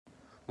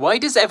Why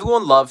does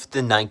everyone love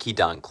the Nike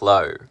Dunk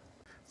Low?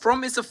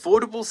 From its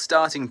affordable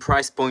starting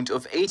price point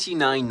of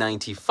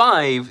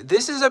 $89.95,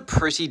 this is a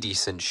pretty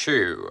decent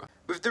shoe,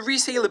 with the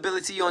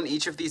resaleability on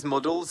each of these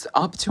models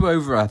up to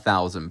over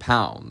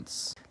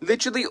 £1,000.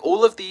 Literally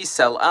all of these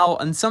sell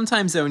out, and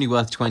sometimes they're only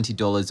worth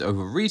 $20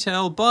 over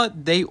retail,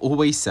 but they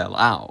always sell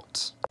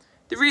out.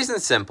 The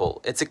reason's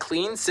simple: it's a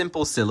clean,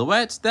 simple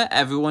silhouette that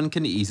everyone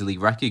can easily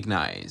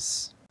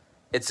recognize.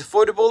 It's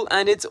affordable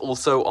and it's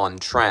also on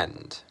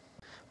trend.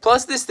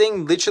 Plus, this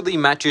thing literally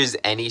matches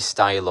any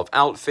style of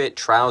outfit: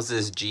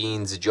 trousers,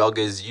 jeans,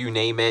 joggers, you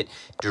name it,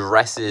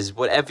 dresses,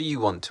 whatever you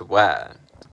want to wear.